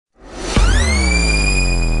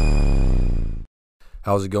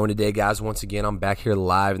How's it going today, guys? Once again, I'm back here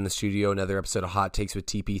live in the studio. Another episode of Hot Takes with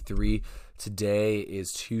TP3. Today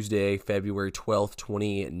is Tuesday, February 12th,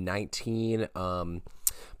 2019.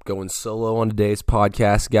 Going solo on today's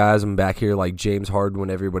podcast, guys. I'm back here like James Harden when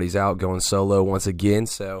everybody's out, going solo once again.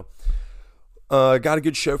 So, got a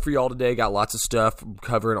good show for y'all today. Got lots of stuff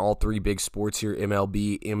covering all three big sports here: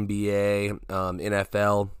 MLB, NBA,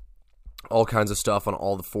 NFL. All kinds of stuff on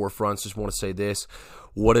all the forefronts. Just want to say this.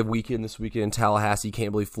 What a weekend this weekend in Tallahassee.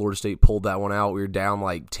 Can't believe Florida State pulled that one out. We were down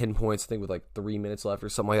like 10 points, I think, with like 3 minutes left or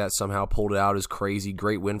something like that. Somehow pulled it out. It was crazy.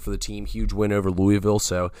 Great win for the team. Huge win over Louisville.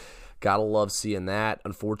 So, gotta love seeing that.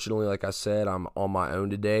 Unfortunately, like I said, I'm on my own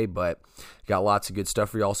today, but got lots of good stuff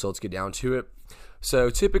for y'all, so let's get down to it. So,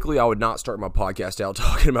 typically, I would not start my podcast out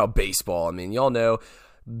talking about baseball. I mean, y'all know,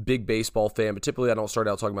 big baseball fan, but typically I don't start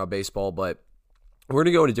out talking about baseball, but we're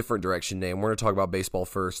going to go in a different direction today, and we're going to talk about baseball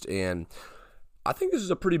first. And I think this is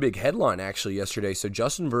a pretty big headline, actually, yesterday. So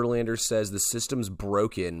Justin Verlander says the system's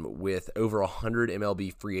broken with over 100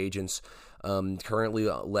 MLB free agents currently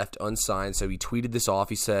left unsigned. So he tweeted this off.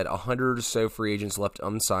 He said, 100 or so free agents left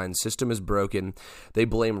unsigned. System is broken. They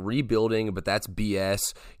blame rebuilding, but that's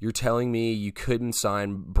BS. You're telling me you couldn't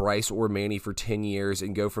sign Bryce or Manny for 10 years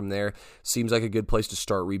and go from there? Seems like a good place to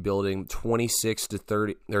start rebuilding. 26 to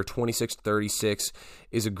 30 or 26 to 36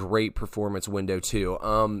 is a great performance window, too.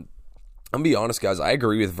 I'm going to be honest, guys. I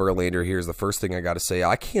agree with Verlander here is the first thing I got to say.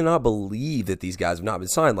 I cannot believe that these guys have not been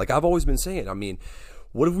signed. Like I've always been saying, I mean,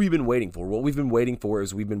 what have we been waiting for? What we've been waiting for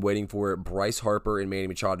is we've been waiting for Bryce Harper and Manny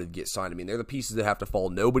Machado to get signed. I mean, they're the pieces that have to fall.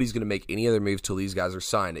 Nobody's going to make any other moves till these guys are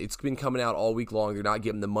signed. It's been coming out all week long. They're not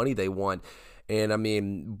getting the money they want. And, I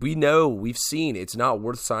mean, we've seen it's not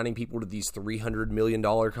worth signing people to these $300 million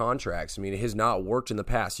contracts. I mean, it has not worked in the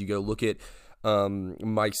past. You go look at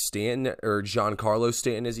Mike Stanton, or Giancarlo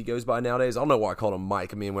Stanton as he goes by nowadays. I don't know why I called him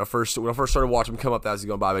Mike. I mean, when I first started watching him come up, that's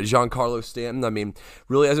going by. But Giancarlo Stanton, I mean,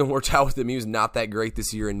 really hasn't worked out with him. He was not that great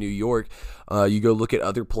this year in New York. You go look at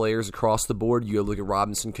other players across the board. You go look at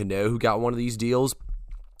Robinson Cano, who got one of these deals.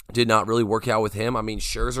 Did not really work out with him. I mean,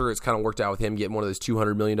 Scherzer, it's kind of worked out with him getting one of those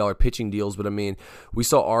 $200 million pitching deals. But, I mean, we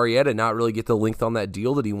saw Arrieta not really get the length on that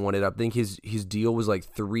deal that he wanted. I think his deal was like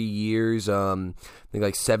 3 years, I think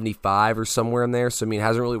like 75 or somewhere in there. So, I mean, it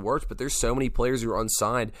hasn't really worked. But there's so many players who are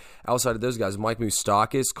unsigned outside of those guys. Mike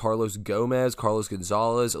Moustakas, Carlos Gomez, Carlos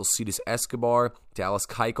Gonzalez, Alcides Escobar, Dallas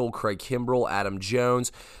Keuchel, Craig Kimbrell, Adam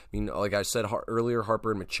Jones. I mean, like I said earlier,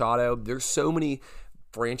 Harper and Machado. There's so many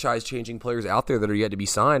franchise-changing players out there that are yet to be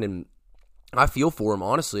signed, and I feel for them,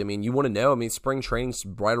 honestly. I mean, you want to know, I mean, spring training's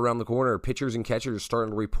right around the corner. Pitchers and catchers are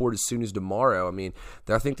starting to report as soon as tomorrow. I mean,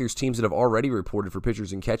 I think there's teams that have already reported for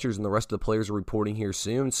pitchers and catchers, and the rest of the players are reporting here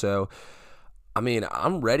soon. So, I mean,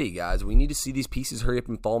 I'm ready, guys. We need to see these pieces hurry up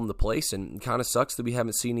and fall into place, and it kind of sucks that we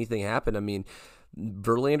haven't seen anything happen. I mean,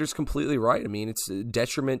 Verlander's completely right. I mean, it's a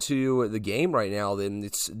detriment to the game right now. Then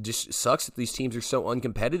it just sucks that these teams are so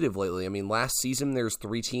uncompetitive lately. I mean, last season there's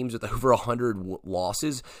 3 teams with over 100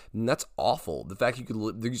 losses, and that's awful. The fact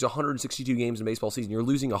there's 162 games in a baseball season, you're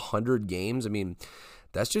losing 100 games. I mean,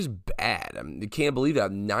 that's just bad. I mean, I can't believe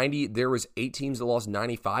that. There was 8 teams that lost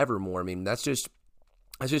 95 or more. I mean, that's just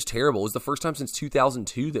terrible. It was the first time since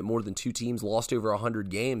 2002 that more than 2 teams lost over 100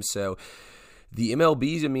 games. So, the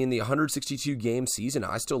MLBs, I mean, the 162-game season,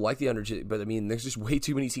 I still like the 100, but I mean, there's just way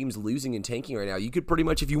too many teams losing and tanking right now. You could pretty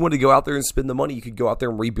much, if you wanted to go out there and spend the money, you could go out there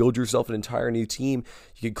and rebuild yourself an entire new team.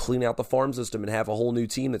 You could clean out the farm system and have a whole new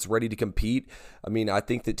team that's ready to compete. I mean, I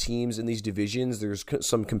think that teams in these divisions, there's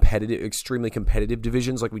some extremely competitive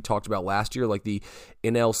divisions like we talked about last year, like the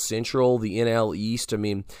NL Central, the NL East. I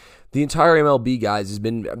mean, the entire MLB, guys,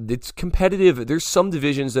 it's competitive. There's some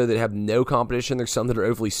divisions, though, that have no competition. There's some that are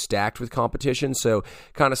overly stacked with competition, so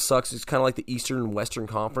kind of sucks. It's kind of like the Eastern and Western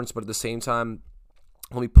Conference, but at the same time,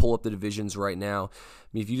 let me pull up the divisions right now.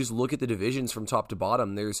 I mean, if you just look at the divisions from top to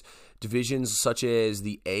bottom, there's divisions such as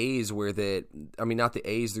the A's not the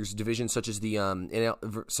A's. There's divisions such as the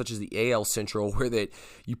AL Central, where that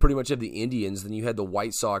you pretty much have the Indians. Then you had the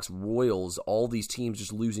White Sox, Royals, all these teams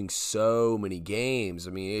just losing so many games.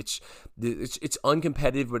 I mean, it's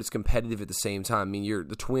uncompetitive, but it's competitive at the same time. I mean,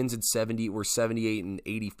 the Twins at 70 were 78 and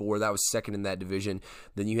 84. That was second in that division.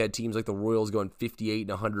 Then you had teams like the Royals going 58 and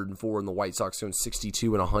 104, and the White Sox going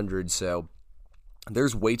 62 and 100. So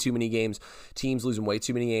there's way too many teams losing way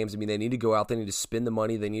too many games. I mean, they need to go out, they need to spend the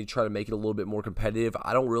money, they need to try to make it a little bit more competitive.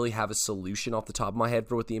 I don't really have a solution off the top of my head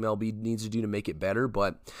for what the MLB needs to do to make it better,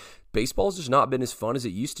 but baseball's just not been as fun as it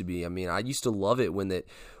used to be. I mean, I used to love it when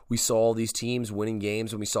we saw all these teams winning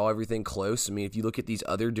games, when we saw everything close. I mean, if you look at these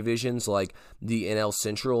other divisions like the NL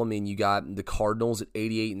Central, I mean, you got the Cardinals at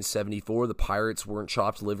 88 and 74. The Pirates weren't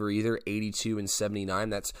chopped liver either, 82 and 79.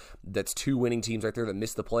 That's 2 winning teams right there that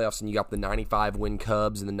missed the playoffs. And you got the 95 win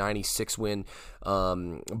Cubs and the 96 win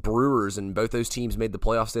Brewers, and both those teams made the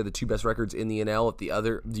playoffs. They're the 2 best records in the NL. If the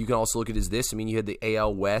other, you can also look at this. I mean, you had the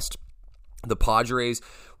AL West. The Padres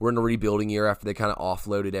were in a rebuilding year after they kind of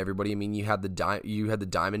offloaded everybody. I mean, you had the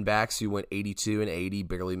Diamondbacks who went 82 and 80,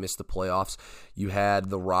 barely missed the playoffs. You had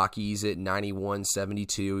the Rockies at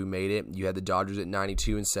 91-72 who made it. You had the Dodgers at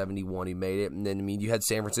 92 and 71 who made it. And then, I mean, you had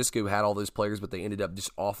San Francisco who had all those players, but they ended up just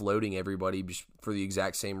offloading everybody just for the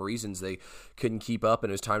exact same reasons. They couldn't keep up, and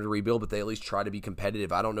it was time to rebuild, but they at least try to be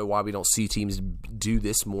competitive. I don't know why we don't see teams do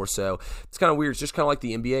this more so. It's kind of weird. It's just kind of like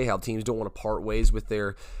the NBA, how teams don't want to part ways with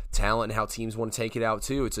their talent and how teams want to take it out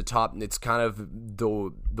too. It's kind of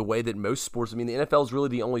the way that most sports, I mean, the NFL is really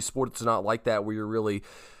the only sport that's not like that, where you're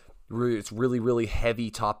it's really heavy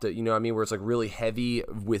top to, you know what I mean, where it's like really heavy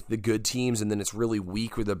with the good teams and then it's really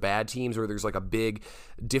weak with the bad teams, or there's like a big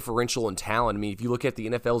differential in talent. I mean, if you look at the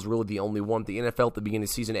NFL is really the only one. The NFL at the beginning of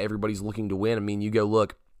the season, everybody's looking to win. I mean, you go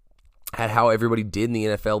look at how everybody did in the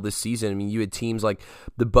NFL this season. I mean, you had teams like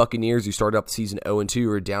the Buccaneers who started out the season 0-2 who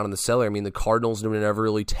were down in the cellar. I mean, the Cardinals were never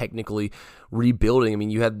really technically rebuilding. I mean,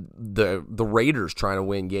 you had the Raiders trying to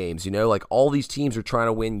win games, you know, like all these teams are trying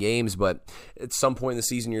to win games, but at some point in the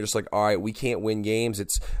season, you're just like, all right, we can't win games.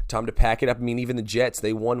 It's time to pack it up. I mean, even the Jets,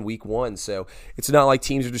 they won week 1. So it's not like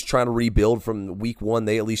teams are just trying to rebuild from week 1.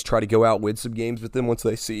 They at least try to go out, win some games, but then once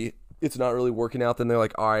they see it's not really working out, then they're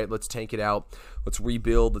like, all right, let's tank it out. Let's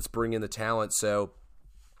rebuild. Let's bring in the talent. So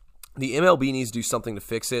the MLB needs to do something to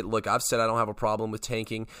fix it. Look, I've said I don't have a problem with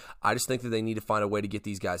tanking. I just think that they need to find a way to get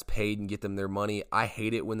these guys paid and get them their money. I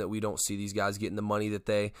hate it when we don't see these guys getting the money that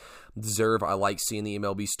they deserve. I like seeing the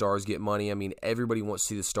MLB stars get money. I mean, everybody wants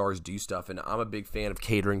to see the stars do stuff, and I'm a big fan of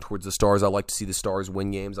catering towards the stars. I like to see the stars win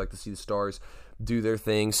games. I like to see the stars do their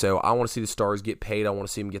thing. So I want to see the stars get paid. I want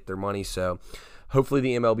to see them get their money. So hopefully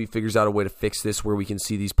the MLB figures out a way to fix this where we can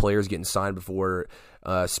see these players getting signed before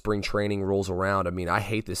spring training rolls around. I mean, I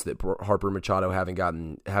hate this that Harper and Machado haven't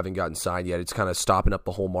gotten signed yet. It's kind of stopping up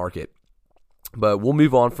the whole market. But we'll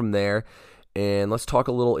move on from there, and let's talk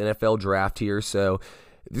a little NFL draft here. So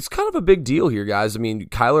it's kind of a big deal here, guys. I mean,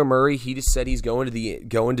 Kyler Murray, he just said he's going to the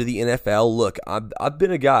NFL. Look, I've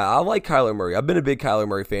been a guy. I like Kyler Murray. I've been a big Kyler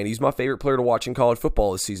Murray fan. He's my favorite player to watch in college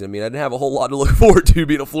football this season. I mean, I didn't have a whole lot to look forward to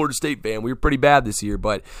being a Florida State fan. We were pretty bad this year,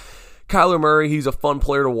 but Kyler Murray, he's a fun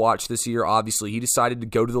player to watch this year, obviously. He decided to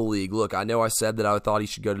go to the league. Look, I know I said that I thought he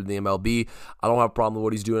should go to the MLB. I don't have a problem with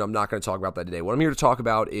what he's doing. I'm not going to talk about that today. What I'm here to talk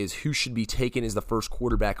about is who should be taken as the first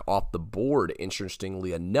quarterback off the board,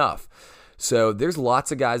 interestingly enough. So there's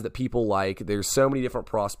lots of guys that people like. There's so many different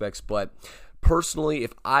prospects, but personally,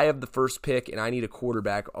 if I have the first pick and I need a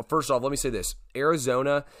quarterback, first off, let me say this.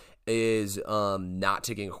 Arizona is not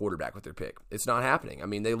taking a quarterback with their pick. It's not happening. I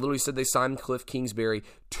mean, they literally said they signed Cliff Kingsbury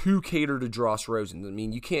to cater to Josh Rosen. I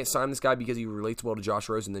mean, you can't sign this guy because he relates well to Josh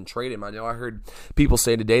Rosen and then trade him. I know I heard people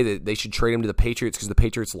say today that they should trade him to the Patriots because the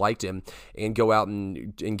Patriots liked him and go out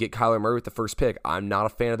and get Kyler Murray with the first pick. I'm not a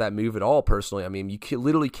fan of that move at all, personally. I mean,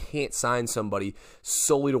 literally can't sign somebody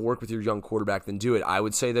solely to work with your young quarterback, then do it. I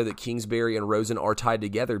would say, though, that Kingsbury and Rosen are tied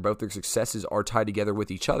together. Both their successes are tied together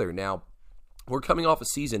with each other. Now, we're coming off a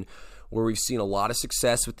season where we've seen a lot of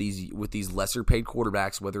success with these lesser paid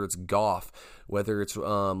quarterbacks, whether it's Goff, whether it's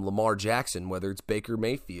Lamar Jackson, whether it's Baker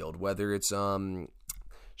Mayfield, whether it's Mitch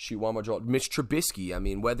Trubisky. I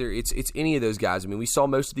mean, whether it's any of those guys. I mean, we saw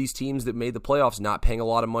most of these teams that made the playoffs not paying a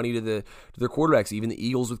lot of money to their quarterbacks. Even the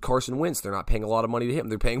Eagles with Carson Wentz, they're not paying a lot of money to him.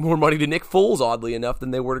 They're paying more money to Nick Foles, oddly enough,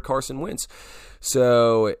 than they were to Carson Wentz.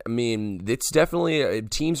 So, I mean, it's definitely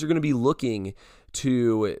teams are going to be looking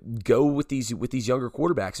to go with these younger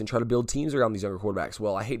quarterbacks and try to build teams around these younger quarterbacks.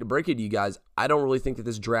 Well, I hate to break it to you guys, I don't really think that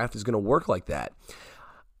this draft is going to work like that.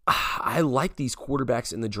 I like these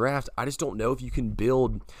quarterbacks in the draft. I just don't know if you can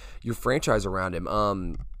build your franchise around him.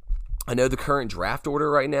 I know the current draft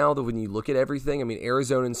order right now, that when you look at everything, I mean,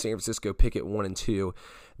 Arizona and San Francisco pick at 1 and 2.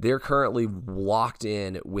 They're currently locked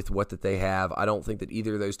in with what that they have. I don't think that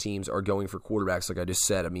either of those teams are going for quarterbacks, like I just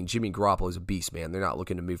said. I mean, Jimmy Garoppolo is a beast, man. They're not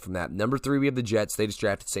looking to move from that. Number 3, we have the Jets. They just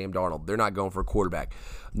drafted Sam Darnold. They're not going for a quarterback.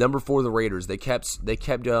 Number 4, the Raiders. They kept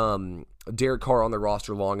Derek Carr on their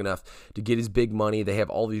roster long enough to get his big money. They have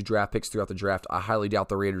all these draft picks throughout the draft. I highly doubt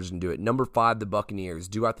the Raiders can do it. Number 5, the Buccaneers.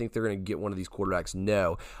 Do I think they're going to get one of these quarterbacks?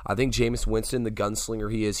 No. I think Jameis Winston, the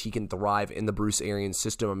gunslinger he is, he can thrive in the Bruce Arians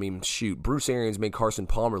system. I mean, shoot, Bruce Arians made Carson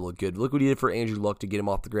Palmer Palmer looked good. Look what he did for Andrew Luck to get him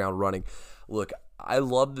off the ground running. Look, I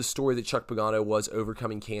love the story that Chuck Pagano was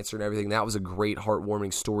overcoming cancer and everything. That was a great,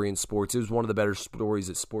 heartwarming story in sports. It was one of the better stories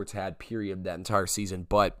that sports had, period, that entire season.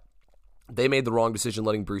 But they made the wrong decision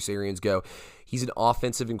letting Bruce Arians go. He's an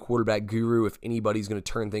offensive and quarterback guru. If anybody's going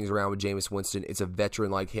to turn things around with Jameis Winston, it's a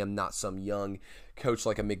veteran like him, not some young coach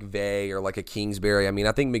like a McVay or like a Kingsbury. I mean,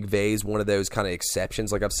 I think McVay is one of those kind of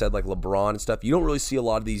exceptions, like I've said, like LeBron and stuff. You don't really see a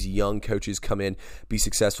lot of these young coaches come in, be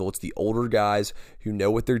successful. It's the older guys who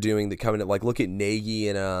know what they're doing that come in. Like, look at Nagy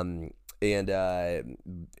and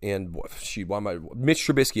shoot, why am I Mitch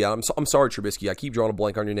Trubisky? I'm sorry, Trubisky. I keep drawing a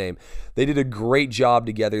blank on your name. They did a great job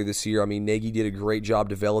together this year. I mean, Nagy did a great job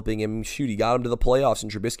developing him. Shoot, he got him to the playoffs,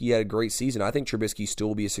 and Trubisky had a great season. I think Trubisky still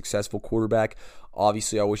will be a successful quarterback.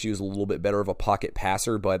 Obviously, I wish he was a little bit better of a pocket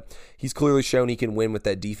passer, but he's clearly shown he can win with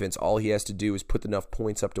that defense. All he has to do is put enough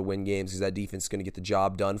points up to win games because that defense is going to get the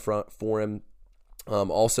job done for him.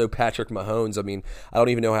 Also, Patrick Mahomes, I mean, I don't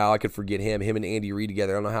even know how I could forget him and Andy Reid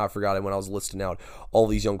together. I don't know how I forgot him when I was listing out all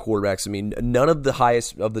these young quarterbacks. I mean, none of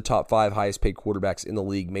the top 5 highest paid quarterbacks in the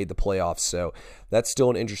league made the playoffs, so that's still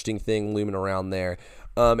an interesting thing looming around there.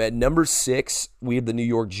 At number 6, we have the New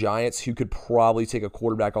York Giants, who could probably take a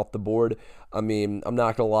quarterback off the board. I mean, I'm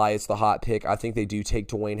not going to lie, it's the hot pick. I think they do take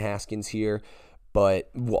Dwayne Haskins here.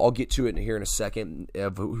 But I'll get to it here in a second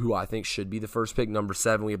of who I think should be the first pick. Number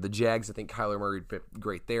 7, we have the Jags. I think Kyler Murray fit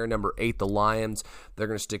great there. Number 8, the Lions. They're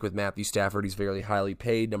going to stick with Matthew Stafford. He's very highly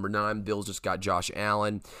paid. Number 9, Bills just got Josh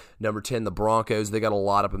Allen. Number 10, the Broncos. They got a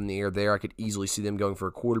lot up in the air there. I could easily see them going for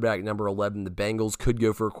a quarterback. Number 11, the Bengals could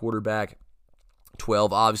go for a quarterback.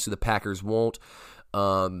 12, obviously the Packers won't.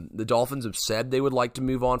 The Dolphins have said they would like to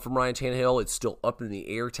move on from Ryan Tannehill. It's still up in the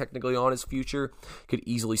air technically on his future. Could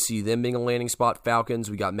easily see them being a landing spot. Falcons,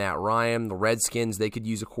 we got Matt Ryan. The Redskins, they could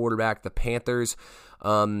use a quarterback. The Panthers,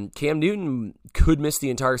 Cam Newton could miss the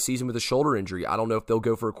entire season with a shoulder injury. I don't know if they'll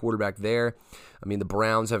go for a quarterback there. I mean, the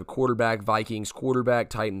Browns have a quarterback, Vikings quarterback,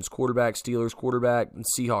 Titans quarterback, Steelers quarterback,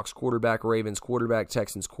 Seahawks quarterback, Ravens quarterback,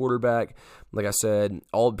 Texans quarterback. Like I said,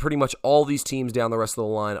 pretty much all these teams down the rest of the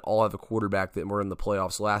line all have a quarterback that were in the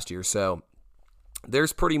playoffs last year. So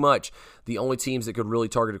there's pretty much the only teams that could really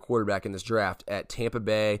target a quarterback in this draft at Tampa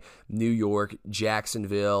Bay, New York,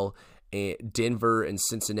 Jacksonville, and Denver, and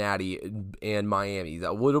Cincinnati, and Miami.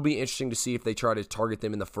 It'll be interesting to see if they try to target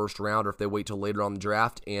them in the first round or if they wait till later on in the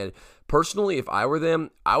draft. And personally, if I were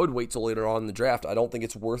them, I would wait till later on in the draft. I don't think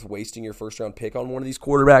it's worth wasting your first-round pick on one of these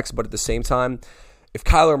quarterbacks, but at the same time, if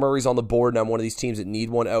Kyler Murray's on the board and I'm one of these teams that need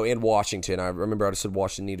one, and Washington, I remember I just said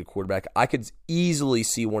Washington needed a quarterback, I could easily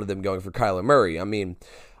see one of them going for Kyler Murray. I mean,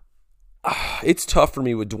 it's tough for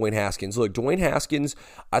me with Dwayne Haskins. Look, Dwayne Haskins,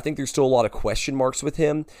 I think there's still a lot of question marks with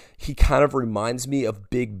him. He kind of reminds me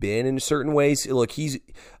of Big Ben in certain ways. Look,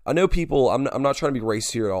 I know people, I'm not trying to be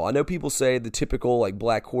racist here at all. I know people say the typical like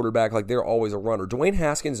black quarterback, like they're always a runner. Dwayne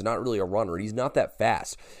Haskins is not really a runner. He's not that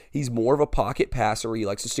fast. He's more of a pocket passer. He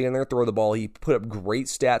likes to stand there and throw the ball. He put up great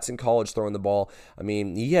stats in college throwing the ball. I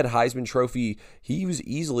mean, he had Heisman Trophy. He was a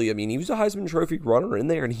Heisman Trophy runner in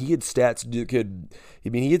there, and he had stats he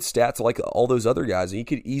had stats like all those other guys. He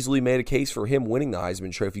could easily made a case for him winning the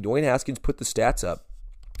Heisman Trophy. Dwayne Haskins put the stats up.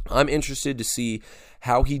 I'm interested to see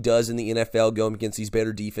how he does in the NFL going against these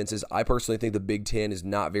better defenses. I personally think the Big Ten is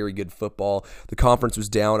not very good football. The conference was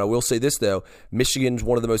down. I will say this, though. Michigan's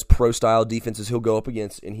one of the most pro-style defenses he'll go up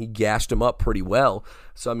against, and he gashed him up pretty well.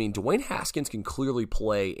 So, I mean, Dwayne Haskins can clearly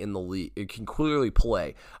play in the league. It can clearly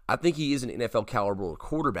play. I think he is an NFL caliber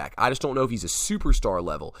quarterback. I just don't know if he's a superstar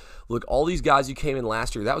level. Look, all these guys who came in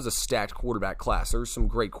last year, that was a stacked quarterback class. There's some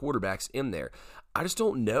great quarterbacks in there. I just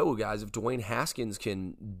don't know, guys, if Dwayne Haskins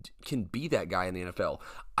can be that guy in the NFL.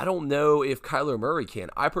 I don't know if Kyler Murray can.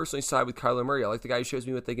 I personally side with Kyler Murray. I like the guy who shows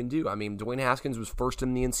me what they can do. I mean, Dwayne Haskins was first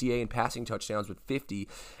in the NCAA in passing touchdowns with 50,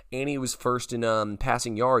 and he was first in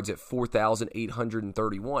passing yards at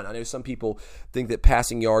 4,831. I know some people think that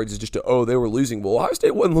passing yards is just they were losing. Well, Ohio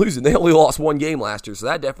State wasn't losing. They only lost one game last year, so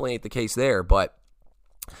that definitely ain't the case there, but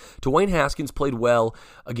Dwayne Haskins played well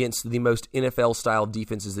against the most NFL-style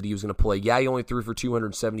defenses that he was going to play. Yeah, he only threw for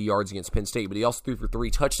 270 yards against Penn State, but he also threw for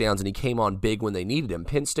 3 touchdowns, and he came on big when they needed him.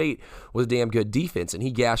 Penn State was a damn good defense, and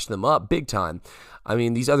he gashed them up big time. I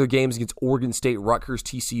mean, these other games against Oregon State, Rutgers,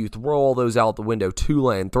 TCU, throw all those out the window.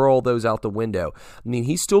 Tulane, throw all those out the window. I mean,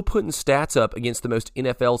 he's still putting stats up against the most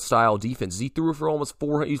NFL-style defenses. He threw for almost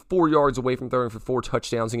he's 4 yards away from throwing for 4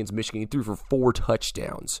 touchdowns against Michigan. He threw for 4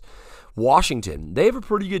 touchdowns. Washington, they have a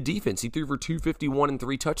pretty good defense. He threw for 251 and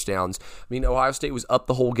 3 touchdowns. I mean, Ohio State was up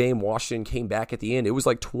the whole game. Washington came back at the end. It was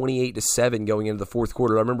like 28-7 going into the fourth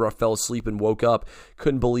quarter. I remember I fell asleep and woke up.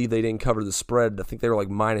 Couldn't believe they didn't cover the spread. I think they were like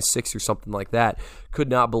 -6 or something like that. Could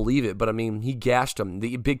not believe it. But, I mean, he gashed them.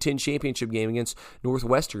 The Big Ten championship game against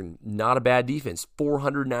Northwestern, not a bad defense.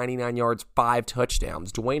 499 yards, 5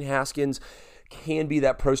 touchdowns. Dwayne Haskins can be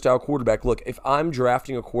that pro-style quarterback. Look, if I'm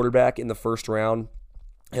drafting a quarterback in the first round,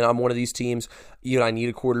 and I'm one of these teams, I need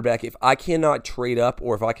a quarterback. If I cannot trade up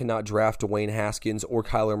or if I cannot draft Dwayne Haskins or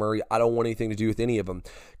Kyler Murray, I don't want anything to do with any of them.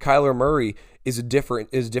 Kyler Murray is a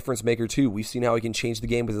difference maker too. We've seen how he can change the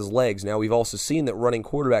game with his legs. Now, we've also seen that running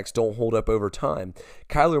quarterbacks don't hold up over time.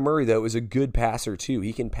 Kyler Murray, though, is a good passer too.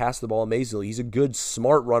 He can pass the ball amazingly. He's a good,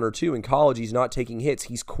 smart runner too. In college, he's not taking hits.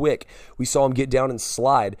 He's quick. We saw him get down and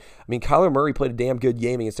slide. I mean, Kyler Murray played a damn good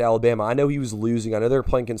game against Alabama. I know he was losing. I know they're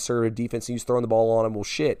playing conservative defense and he was throwing the ball on him. Well,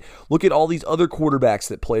 shit. Look at all these other quarterbacks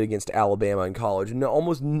that played against Alabama in college. And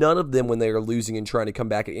almost none of them, when they are losing and trying to come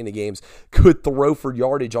back at end of games, could throw for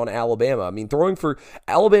yardage on Alabama. I mean, throwing for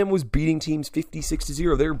Alabama was beating teams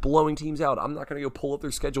 56-0. They're blowing teams out. I'm not going to go pull up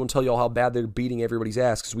their schedule and tell you all how bad they're beating everybody's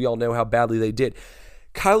ass because we all know how badly they did.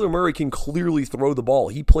 Kyler Murray can clearly throw the ball.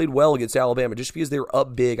 He played well against Alabama just because they were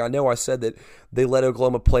up big. I know I said that they let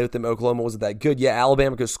Oklahoma play with them. Oklahoma wasn't that good. Yeah,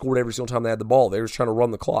 Alabama could have scored every single time they had the ball. They were just trying to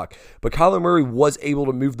run the clock. But Kyler Murray was able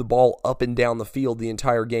to move the ball up and down the field the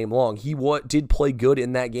entire game long. He did play good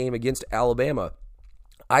in that game against Alabama.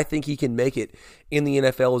 I think he can make it in the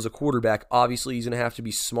NFL as a quarterback. Obviously, he's going to have to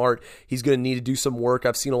be smart. He's going to need to do some work.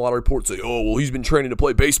 I've seen a lot of reports say, oh, well, he's been training to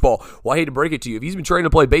play baseball. Well, I hate to break it to you. If he's been training to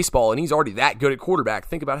play baseball and he's already that good at quarterback,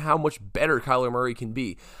 think about how much better Kyler Murray can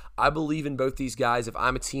be. I believe in both these guys. If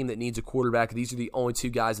I'm a team that needs a quarterback, these are the only two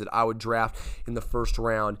guys that I would draft in the first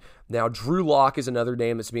round. Now, Drew Lock is another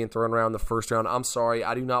name that's being thrown around in the first round. I'm sorry.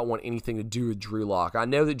 I do not want anything to do with Drew Lock. I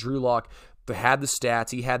know that Drew Lock had the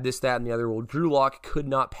stats. He had this, that, and the other. Well, Drew Lock could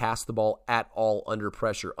not pass the ball at all under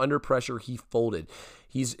pressure. Under pressure, he folded.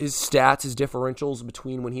 His stats, his differentials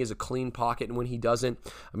between when he has a clean pocket and when he doesn't,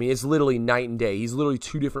 I mean, it's literally night and day. He's literally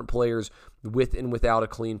two different players with and without a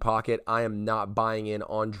clean pocket. I am not buying in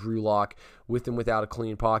on Drew Lock with and without a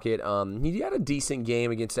clean pocket. He had a decent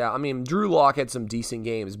game against that. I mean, Drew Lock had some decent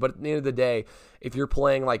games, but at the end of the day, if you're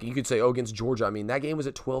playing like, you could say, against Georgia, I mean, that game was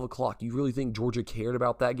at 12 o'clock. You really think Georgia cared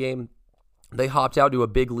about that game? They hopped out to a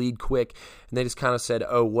big lead quick, and they just kind of said,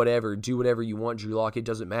 oh, whatever, do whatever you want, Drew Lock. It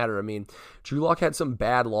doesn't matter. I mean, Drew Lock had some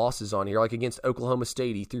bad losses on here, like against Oklahoma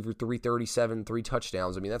State. He threw for 337, 3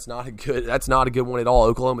 touchdowns. I mean, that's not a good one at all.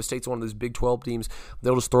 Oklahoma State's one of those Big 12 teams.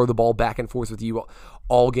 They'll just throw the ball back and forth with you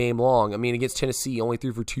all game long. I mean, against Tennessee, he only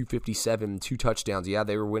threw for 257, 2 touchdowns. Yeah,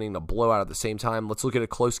 they were winning a blowout at the same time. Let's look at a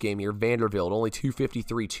close game here. Vanderbilt, only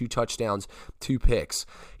 253, 2 touchdowns, 2 picks.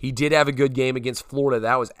 He did have a good game against Florida.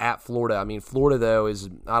 That was at Florida. I mean, Florida, though,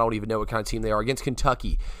 I don't even know what kind of team they are. Against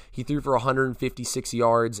Kentucky, he threw for 156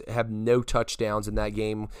 yards, had no touchdowns in that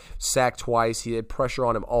game, sacked twice. He had pressure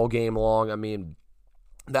on him all game long. I mean,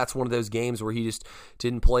 that's one of those games where he just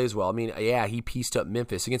didn't play as well. I mean, yeah, he pieced up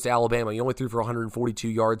Memphis. Against Alabama, he only threw for 142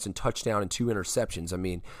 yards and touchdown and 2 interceptions. I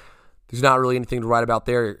mean, there's not really anything to write about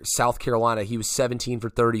there. South Carolina, he was 17 for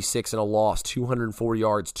 36 in a loss, 204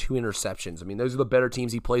 yards, 2 interceptions. I mean, those are the better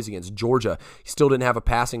teams he plays against. Georgia, he still didn't have a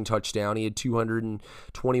passing touchdown. He had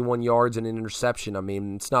 221 yards and an interception. I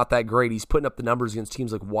mean, it's not that great. He's putting up the numbers against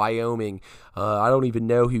teams like Wyoming. I don't even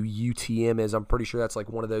know who UTM is. I'm pretty sure that's like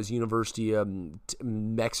one of those University of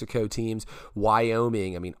Mexico teams.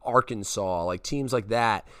 Wyoming, I mean, Arkansas, like teams like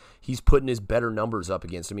that. He's putting his better numbers up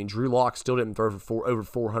against. I mean, Drew Lock still didn't throw for over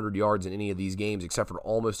 400 yards in any of these games except for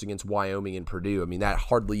almost against Wyoming and Purdue. I mean, that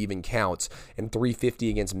hardly even counts. And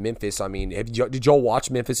 350 against Memphis. I mean, did y'all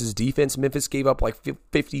watch Memphis's defense? Memphis gave up like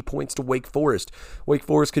 50 points to Wake Forest. Wake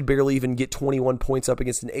Forest could barely even get 21 points up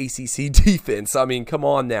against an ACC defense. I mean, come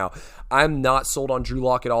on now. I'm not sold on Drew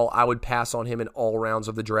Lock at all. I would pass on him in all rounds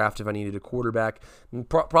of the draft if I needed a quarterback.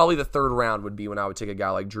 Probably the third round would be when I would take a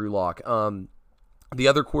guy like Drew Lock. The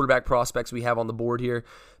other quarterback prospects we have on the board here,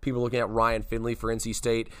 people looking at Ryan Finley for NC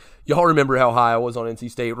State. Y'all remember how high I was on NC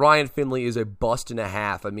State. Ryan Finley is a bust and a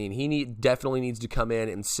half. I mean, he definitely needs to come in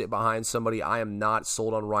and sit behind somebody. I am not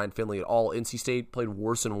sold on Ryan Finley at all. NC State played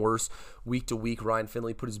worse and worse week to week. Ryan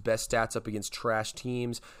Finley put his best stats up against trash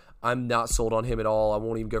teams. I'm not sold on him at all. I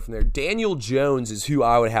won't even go from there. Daniel Jones is who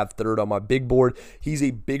I would have third on my big board. He's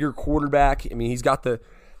a bigger quarterback. I mean, he's got the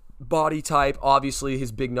body type. Obviously,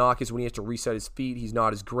 his big knock is when he has to reset his feet. He's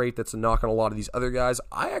not as great. That's a knock on a lot of these other guys.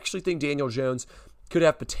 I actually think Daniel Jones could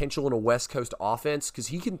have potential in a West Coast offense because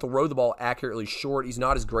he can throw the ball accurately short. He's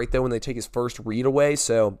not as great, though, when they take his first read away.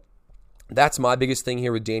 So That's my biggest thing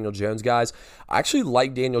here with Daniel Jones, guys. I actually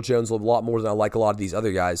like Daniel Jones a lot more than I like a lot of these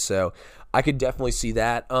other guys, so I could definitely see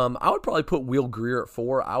that. I would probably put Will Grier at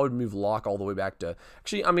 4. I would move Locke all the way back to...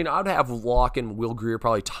 Actually, I mean, I'd have Locke and Will Grier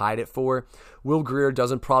probably tied at 4. Will Grier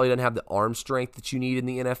probably doesn't have the arm strength that you need in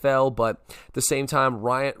the NFL, but at the same time,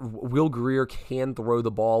 Will Grier can throw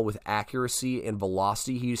the ball with accuracy and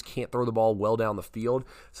velocity. He just can't throw the ball well down the field,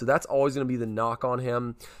 so that's always going to be the knock on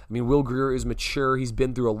him. I mean, Will Grier is mature. He's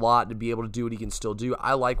been through a lot to be able to do what he can still do.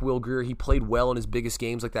 I like Will Grier. He played well in his biggest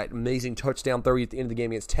games, like that amazing touchdown throw at the end of the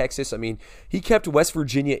game against Texas. I mean, he kept West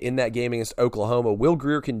Virginia in that game against Oklahoma. Will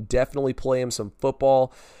Grier can definitely play him some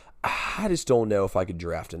football. I just don't know if I could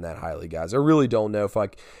draft him that highly, guys. I really don't know if I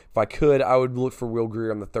could. I would look for Will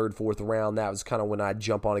Grier in the 3rd, 4th round. That was kind of when I'd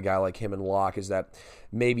jump on a guy like him and Locke, is that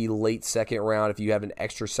maybe late 2nd round if you have an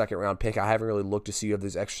extra 2nd round pick. I haven't really looked to see if you have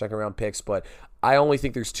those extra 2nd round picks, but I only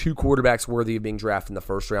think there's 2 quarterbacks worthy of being drafted in the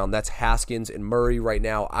 1st round. That's Haskins and Murray. Right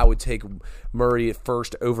now, I would take Murray at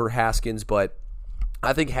 1st over Haskins, but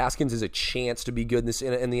I think Haskins has a chance to be good in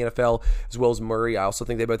the NFL as well as Murray. I also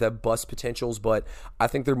think they both have bust potentials, but I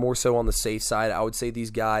think they're more so on the safe side. I would say these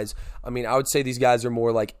guys are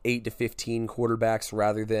more like 8 to 15 quarterbacks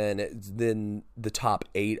rather than the top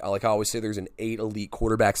 8. Like I always say, there's an 8 elite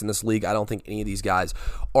quarterbacks in this league. I don't think any of these guys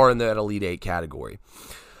are in that elite 8 category.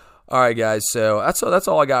 All right, guys, so that's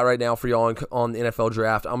all I got right now for y'all on the NFL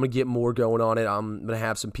draft. I'm going to get more going on it. I'm going to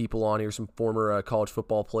have some people on here, some former college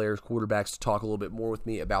football players, quarterbacks, to talk a little bit more with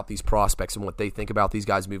me about these prospects and what they think about these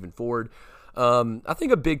guys moving forward. I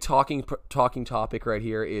think a big talking topic right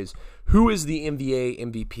here is, who is the NBA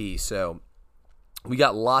MVP? So we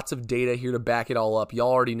got lots of data here to back it all up. Y'all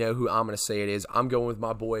already know who I'm going to say it is. I'm going with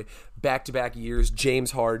my boy, back-to-back years,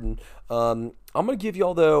 James Harden. I'm going to give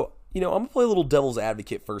y'all, though, I'm going to play a little devil's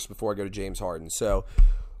advocate first before I go to James Harden. So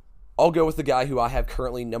I'll go with the guy who I have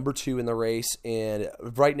currently number 2 in the race. And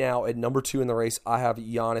right now at number 2 in the race, I have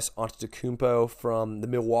Giannis Antetokounmpo from the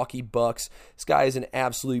Milwaukee Bucks. This guy is an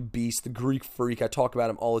absolute beast, the Greek freak. I talk about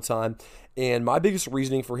him all the time. And my biggest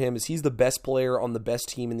reasoning for him is he's the best player on the best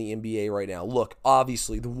team in the NBA right now. Look,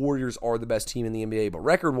 obviously, the Warriors are the best team in the NBA, but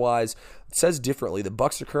record-wise, it says differently. The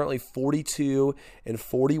Bucks are currently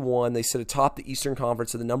 42-41. They sit atop the Eastern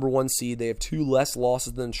Conference, the number 1 seed. They have 2 less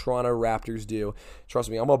losses than Toronto Raptors do. Trust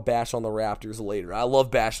me, I'm going to bash on the Raptors later. I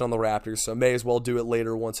love bashing on the Raptors, so I may as well do it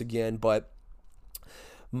later once again, but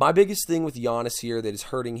my biggest thing with Giannis here that is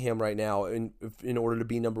hurting him right now in order to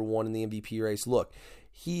be number 1 in the MVP race, look,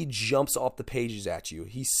 he jumps off the pages at you.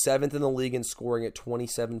 He's 7th in the league in scoring at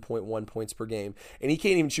 27.1 points per game, and he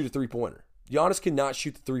can't even shoot a three-pointer. Giannis cannot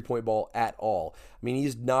shoot the three-point ball at all. I mean,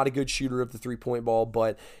 he's not a good shooter of the three-point ball,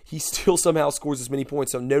 but he still somehow scores as many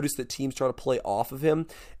points. So notice that teams try to play off of him,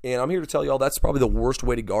 and I'm here to tell y'all that's probably the worst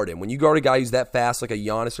way to guard him. When you guard a guy who's that fast, like a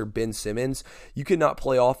Giannis or Ben Simmons, you cannot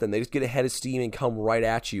play off them. They just get ahead of steam and come right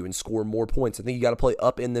at you and score more points. I think you got to play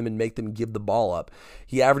up in them and make them give the ball up.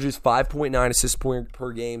 He averages 5.9 assists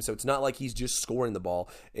per game, so it's not like he's just scoring the ball.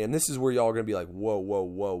 And this is where y'all are going to be like, whoa,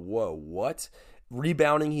 what?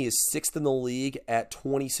 Rebounding, he is 6th in the league at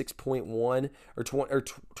 26.1 or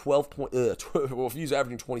 12 point. Well, if he's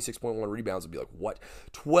averaging 26.1 rebounds, it'd be like, what?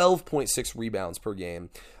 12.6 rebounds per game.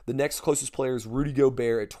 The next closest player is Rudy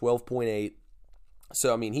Gobert at 12.8.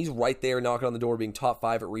 So, I mean, he's right there knocking on the door, being top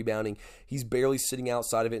 5 at rebounding. He's barely sitting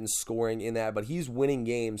outside of it and scoring in that, but he's winning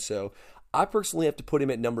games. So, I personally have to put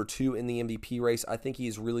him at number 2 in the MVP race. I think he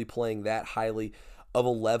is really playing that highly of a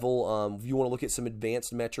level. If you want to look at some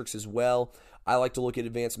advanced metrics as well, I like to look at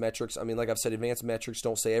advanced metrics. I mean, like I've said, advanced metrics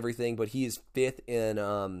don't say everything, but he is 5th in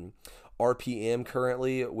RPM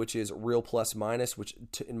currently, which is real plus minus, which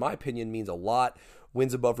in my opinion means a lot.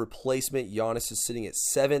 Wins above replacement. Giannis is sitting at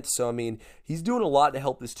 7th. So, I mean, he's doing a lot to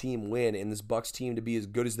help this team win and this Bucks team to be as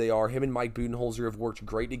good as they are. Him and Mike Budenholzer have worked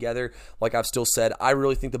great together. Like I've still said, I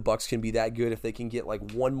really think the Bucks can be that good if they can get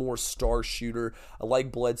like one more star shooter. I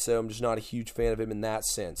like Bledsoe. I'm just not a huge fan of him in that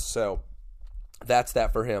sense. So, that's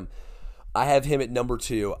that for him. I have him at number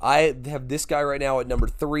 2. I have this guy right now at number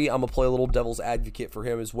 3. I'm going to play a little devil's advocate for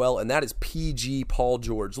him as well, and that is PG Paul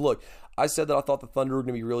George. Look, I said that I thought the Thunder were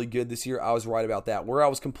going to be really good this year. I was right about that. Where I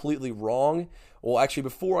was completely wrong, well, actually,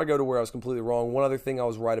 before I go to where I was completely wrong, one other thing I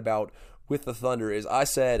was right about with the Thunder is I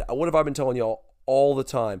said, what have I been telling y'all all the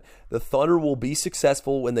time? The Thunder will be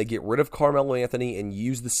successful when they get rid of Carmelo Anthony and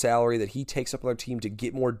use the salary that he takes up on their team to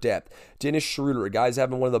get more depth. Dennis Schroeder, a guy's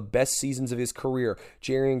having one of the best seasons of his career.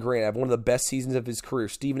 Jerian Grant have one of the best seasons of his career.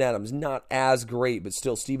 Steven Adams, not as great, but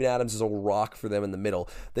still, Steven Adams is a rock for them in the middle.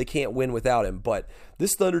 They can't win without him, but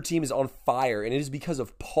this Thunder team is on fire, and it is because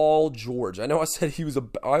of Paul George. I know I said he was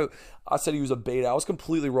I said he was a beta. I was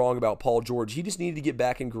completely wrong about Paul George. He just needed to get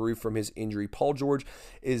back in groove from his injury. Paul George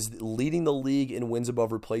is leading the league in wins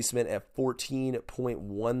above replacement at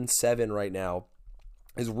 14.17 right now.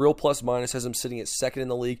 His real plus minus has him sitting at second in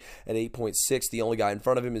the league at 8.6. The only guy in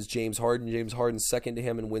front of him is James Harden. James Harden's second to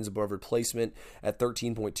him in wins above replacement at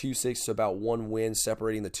 13.26. So about one win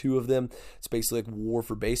separating the two of them. It's basically like war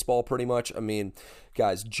for baseball pretty much. I mean,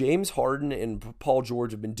 guys, James Harden and Paul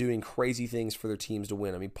George have been doing crazy things for their teams to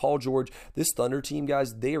win. I mean, Paul George, this Thunder team,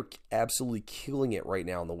 guys, they are absolutely killing it right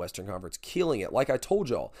now in the Western Conference. Killing it. Like I told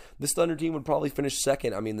y'all, this Thunder team would probably finish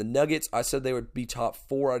second. I mean, the Nuggets, I said they would be top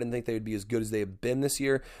 4. I didn't think they would be as good as they have been this year.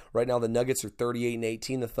 Right now, the Nuggets are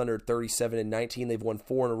 38-18. The Thunder are 37-19. They've won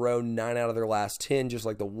 4 in a row, 9 out of their last 10, just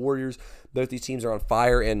like the Warriors. Both these teams are on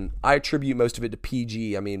fire, and I attribute most of it to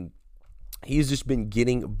PG. I mean, he's just been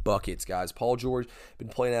getting buckets, guys. Paul George been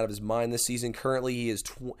playing out of his mind this season. Currently,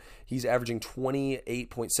 he's averaging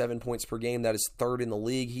 28.7 points per game. That is third in the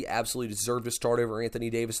league. He absolutely deserved to start over Anthony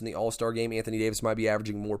Davis in the All-Star game. Anthony Davis might be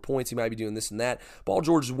averaging more points. He might be doing this and that. Paul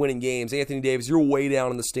George is winning games. Anthony Davis, you're way down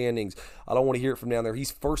in the standings. I don't want to hear it from down there.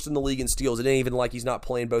 He's first in the league in steals. It ain't even like he's not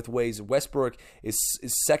playing both ways. Westbrook is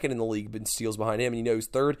second in the league in steals behind him, and you know who's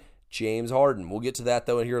third? James Harden. We'll get to that,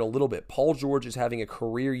 though, here in a little bit. Paul George is having a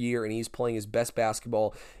career year, and he's playing his best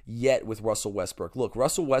basketball yet with Russell Westbrook. Look,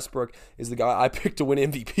 Russell Westbrook is the guy I picked to win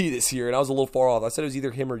MVP this year, and I was a little far off. I said it was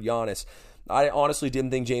either him or Giannis. I honestly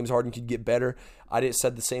didn't think James Harden could get better. I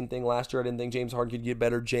said the same thing last year. I didn't think James Harden could get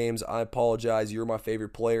better. James, I apologize. You're my favorite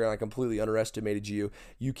player, and I completely underestimated you.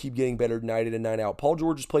 You keep getting better night in and night out. Paul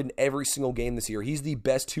George has played in every single game this year. He's the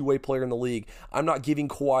best two-way player in the league. I'm not giving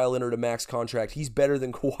Kawhi Leonard a max contract. He's better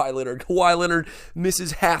than Kawhi Leonard. Kawhi Leonard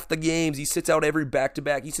misses half the games. He sits out every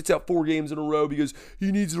back-to-back. He sits out 4 games in a row because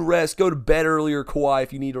he needs a rest. Go to bed earlier, Kawhi,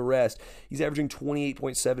 if you need a rest. He's averaging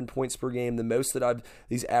 28.7 points per game. The most that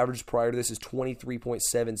he's averaged prior to this is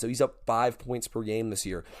 23.7, so he's up 5 points per game this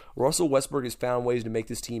year. Russell Westbrook has found ways to make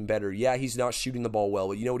this team better. Yeah, he's not shooting the ball well,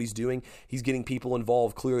 but you know what he's doing? He's getting people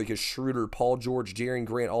involved clearly because Schroeder, Paul George, Jaren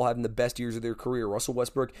Grant all having the best years of their career. Russell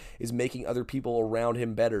Westbrook is making other people around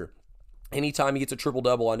him better. Anytime he gets a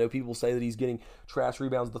triple-double, I know people say that he's getting trash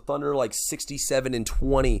rebounds. The Thunder like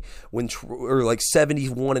 67-20 or like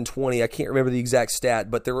 71-20. I can't remember the exact stat,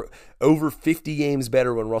 but they're over 50 games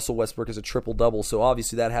better when Russell Westbrook is a triple-double. So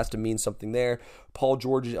obviously that has to mean something there. Paul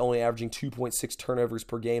George is only averaging 2.6 turnovers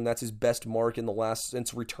per game. That's his best mark in the last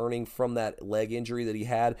since returning from that leg injury that he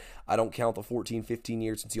had. I don't count the 14-15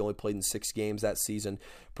 years since he only played in 6 games that season.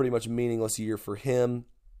 Pretty much a meaningless year for him.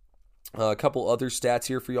 A couple other stats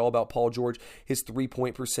here for y'all about Paul George. His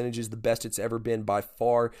three-point percentage is the best it's ever been by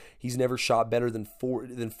far. He's never shot better than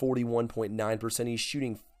 41.9%. He's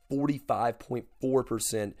shooting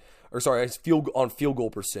 45.4%. Or sorry, field goal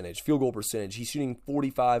percentage. Field goal percentage. He's shooting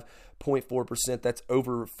 45.4%. That's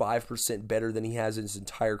over 5% better than he has in his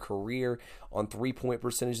entire career. On three-point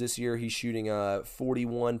percentage this year, he's shooting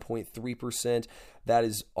 41.3%. That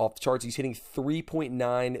is off the charts. He's hitting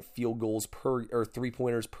 3.9 field goals or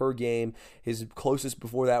three-pointers per game. His closest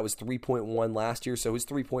before that was 3.1 last year. So his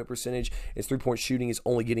three-point percentage, his three-point shooting is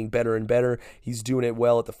only getting better and better. He's doing it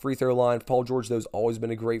well at the free throw line. Paul George, though, has always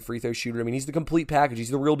been a great free throw shooter. I mean, he's the complete package.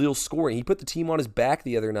 He's the real deal scoring. He put the team on his back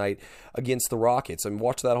the other night against the Rockets. I mean,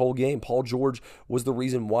 watch that whole game. Paul George was the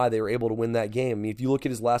reason why they were able to win that game. I mean, if you look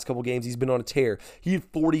at his last couple games, he's been on a tear. He had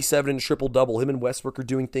 47 and a triple-double. Him and Westbrook are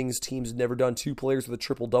doing things teams had never done. 2 players with a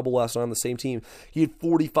triple-double last night on the same team. He had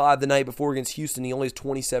 45 the night before against Houston. He only has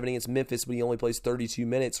 27 against Memphis, but he only plays 32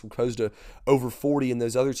 minutes opposed to over 40 in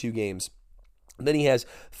those other 2 games. Then he has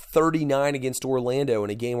 39 against Orlando in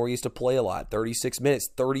a game where he used to play a lot, 36 minutes,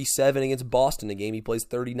 37 against Boston, a game he plays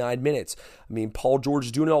 39 minutes. I mean, Paul George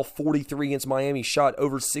is doing it all. 43 against Miami, he shot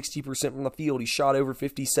over 60% from the field. He shot over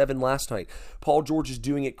 57 last night. Paul George is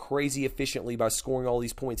doing it crazy efficiently by scoring all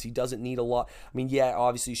these points. He doesn't need a lot. I mean, yeah,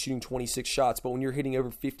 obviously he's shooting 26 shots, but when you're hitting over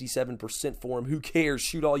 57% for him, who cares?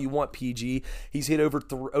 Shoot all you want, PG. He's hit over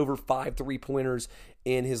 5 3-pointers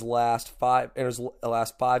in his last 5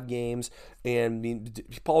 games, and I mean,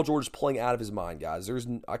 Paul George is playing out of his mind, guys.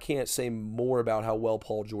 I can't say more about how well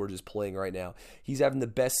Paul George is playing right now. He's having the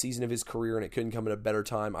best season of his career, and it couldn't come at a better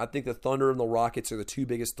time. I think the Thunder and the Rockets are the 2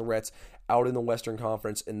 biggest threats out in the Western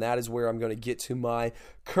Conference, and that is where I'm going to get to my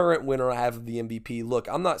current winner I have of the MVP. Look,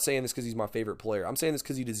 I'm not saying this because he's my favorite player. I'm saying this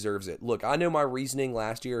because he deserves it. Look, I know my reasoning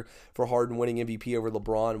last year for Harden winning MVP over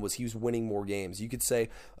LeBron was he was winning more games. You could say,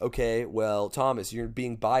 okay, well, Thomas, you're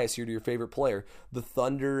being biased here to your favorite player. The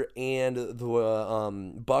Thunder and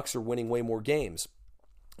the Bucks are winning way more games.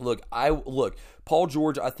 Look, Paul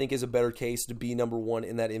George, I think, is a better case to be number one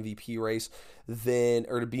in that MVP race than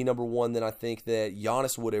I think that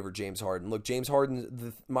Giannis would over James Harden. Look, James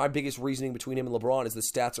Harden, my biggest reasoning between him and LeBron is the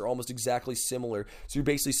stats are almost exactly similar. So you're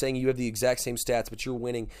basically saying you have the exact same stats, but you're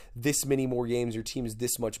winning this many more games. Your team is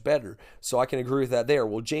this much better. So I can agree with that there.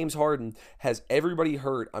 Well, James Harden has everybody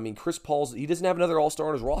hurt. I mean, Chris Paul's, he doesn't have another All-Star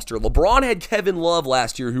on his roster. LeBron had Kevin Love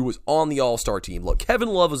last year, who was on the All-Star team. Look, Kevin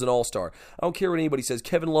Love was an All-Star. I don't care what anybody says.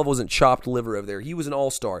 Kevin Love wasn't chopped liver over there. He was an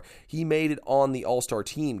All-Star. He made it on the All-Star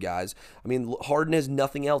team, guys. I mean, Harden has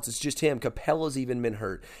nothing else. It's just him. Capella's even been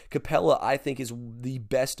hurt. Capella, I think, is the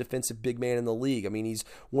best defensive big man in the league. I mean, he's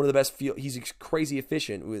one of the best. He's crazy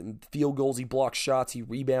efficient with field goals. He blocks shots. He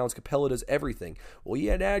rebounds. Capella does everything. Well,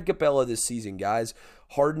 you had to add Capella this season, guys.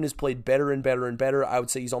 Harden has played better and better and better. I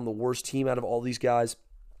would say he's on the worst team out of all these guys.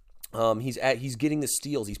 He's getting the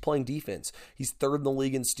steals. He's playing defense. He's third in the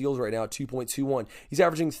league in steals right now at 2.21. He's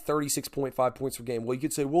averaging 36.5 points per game. Well, you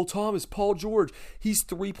could say, well, Thomas, Paul George, he's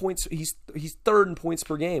 3 points. He's third in points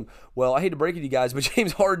per game. Well, I hate to break it to you guys, but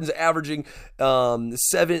James Harden's averaging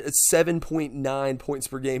 7.9 points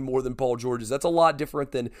per game more than Paul George is. That's a lot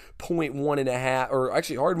different than 0.1.5. Or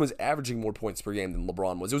actually, Harden was averaging more points per game than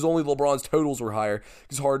LeBron was. It was only LeBron's totals were higher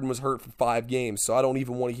because Harden was hurt for 5 games. So I don't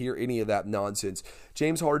even want to hear any of that nonsense.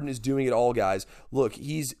 James Harden is doing it all, guys. Look,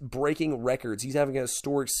 he's breaking records. He's having a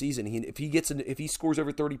historic season. If he scores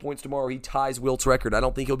over 30 points tomorrow, he ties Wilt's record. I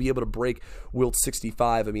don't think he'll be able to break Wilt's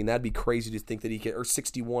 65. I mean, that'd be crazy to think that he could, or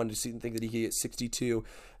 61 to think that he could get 62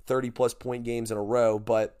 30-plus point games in a row,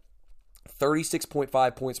 but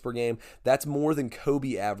 36.5 points per game. That's more than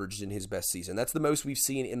Kobe averaged in his best season. That's the most we've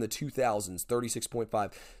seen in the 2000s, 36.5.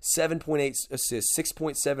 7.8 assists,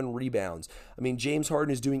 6.7 rebounds. I mean, James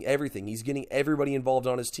Harden is doing everything. He's getting everybody involved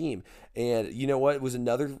on his team. And you know what? It was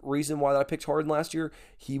another reason why I picked Harden last year.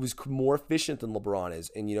 He was more efficient than LeBron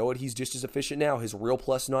is. And you know what? He's just as efficient now. His real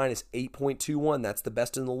 +9 is 8.21. That's the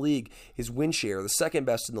best in the league. His win share, the second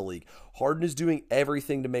best in the league. Harden is doing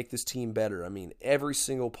everything to make this team better. I mean, every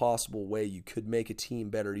single possible way you could make a team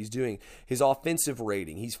better. He's doing his offensive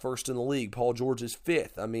rating. He's first in the league. Paul George is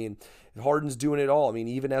fifth. I mean, Harden's doing it all. I mean,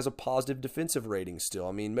 even has a positive defensive rating still.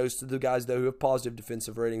 I mean, most of the guys, though, who have positive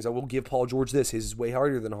defensive ratings, I will give Paul George this. His is way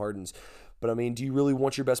higher than Harden's. But, I mean, do you really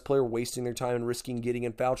want your best player wasting their time and risking getting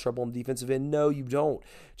in foul trouble on the defensive end? No, you don't.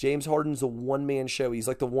 James Harden's a one-man show. He's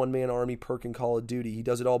like the one-man army perk in Call of Duty. He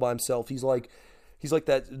does it all by himself. He's like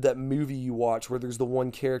that movie you watch where there's the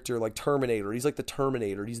one character like Terminator. He's like the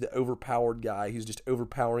Terminator. He's the overpowered guy who's just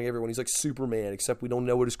overpowering everyone. He's like Superman, except we don't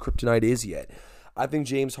know what his kryptonite is yet. I think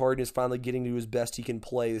James Harden is finally getting to his best he can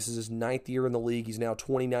play. This is his 9th year in the league. He's now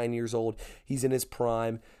 29 years old. He's in his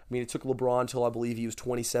prime. I mean, it took LeBron until I believe he was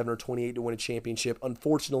 27 or 28 to win a championship.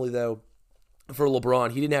 Unfortunately, though, for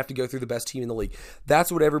LeBron, he didn't have to go through the best team in the league.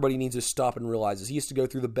 That's what everybody needs to stop and realize is he has to go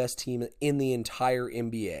through the best team in the entire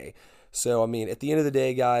NBA. So, I mean, at the end of the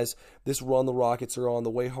day, guys, this run the Rockets are on, the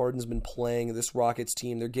way Harden's been playing, this Rockets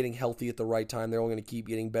team, they're getting healthy at the right time. They're only going to keep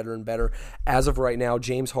getting better and better. As of right now,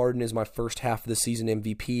 James Harden is my first half of the season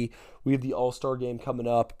MVP. We have the All-Star game coming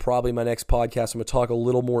up. Probably my next podcast, I'm going to talk a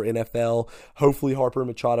little more NFL. Hopefully Harper and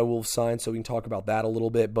Machado will sign so we can talk about that a little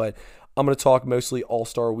bit. But I'm going to talk mostly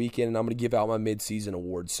All-Star Weekend, and I'm going to give out my mid-season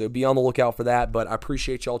awards. So be on the lookout for that, but I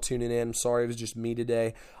appreciate y'all tuning in. I'm sorry it was just me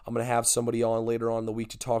today. I'm going to have somebody on later on in the week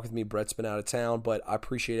to talk with me. Brett's been out of town, but I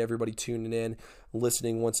appreciate everybody tuning in,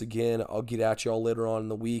 listening once again. I'll get at y'all later on in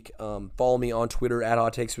the week. Follow me on Twitter at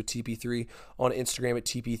Hot Takes with TP3, on Instagram at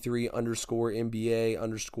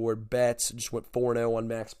TP3_NBA_bets. Just went 4-0 on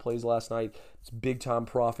max plays last night. It's big-time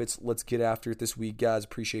profits. Let's get after it this week, guys.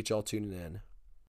 Appreciate y'all tuning in.